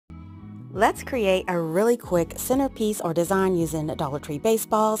Let's create a really quick centerpiece or design using Dollar Tree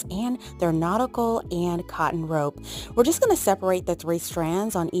baseballs and their nautical and cotton rope. We're just going to separate the 3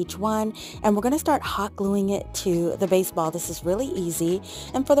 strands on each one, and we're going to start hot gluing it to the baseball. This is really easy.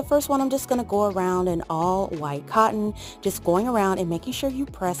 And for the first one, I'm just going to go around in all white cotton, just going around and making sure you're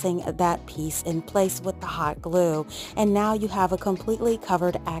pressing that piece in place with the hot glue. And now you have a completely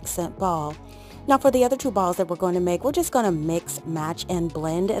covered accent ball. Now for the other 2 balls that we're going to make, we're just going to mix, match, and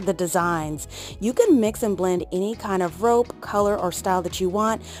blend the designs. You can mix and blend any kind of rope, color, or style that you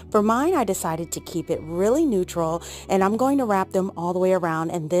want. For mine, I decided to keep it really neutral, and I'm going to wrap them all the way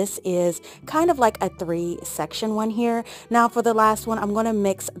around, and this is kind of like a 3-section one here. Now for the last one, I'm going to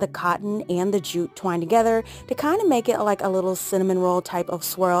mix the cotton and the jute twine together to kind of make it like a little cinnamon roll type of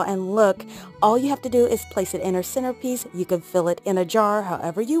swirl. And look, all you have to do is place it in our centerpiece. You can fill it in a jar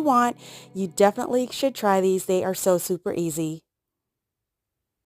however you want. You definitely should try these. They are so super easy.